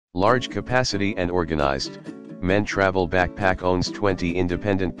Large capacity and organized. Men Travel Backpack owns 20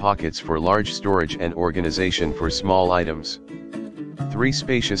 independent pockets for large storage and organization for small items. 3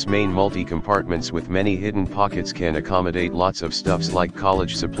 spacious main multi-compartments with many hidden pockets can accommodate lots of stuffs like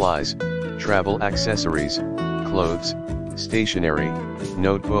college supplies, travel accessories, clothes, stationery,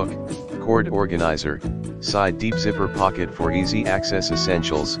 notebook, cord organizer, side deep zipper pocket for easy access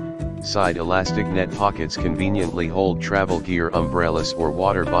essentials, side elastic net pockets conveniently hold travel gear, umbrellas or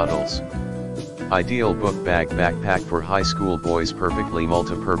water bottles. Ideal book bag backpack for high school boys, perfectly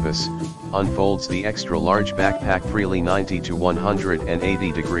multi-purpose, unfolds the extra large backpack freely 90 to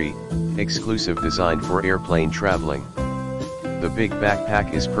 180 degree, exclusive design for airplane traveling. The big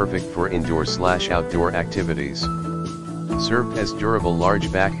backpack is perfect for indoor/outdoor activities. Served as durable large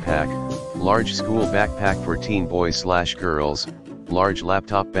backpack, large school backpack for teen boys/girls, large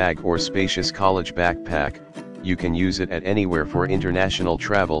laptop bag or spacious college backpack, you can use it at anywhere for international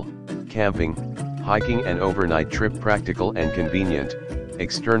travel, camping, hiking and overnight trip. Practical and convenient,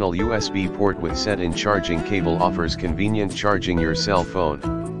 external USB port with set-in charging cable offers convenient charging your cell phone.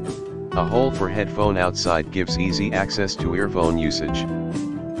 A hole for headphone outside gives easy access to earphone usage.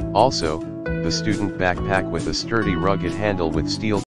 Also, the student backpack with a sturdy rugged handle with steel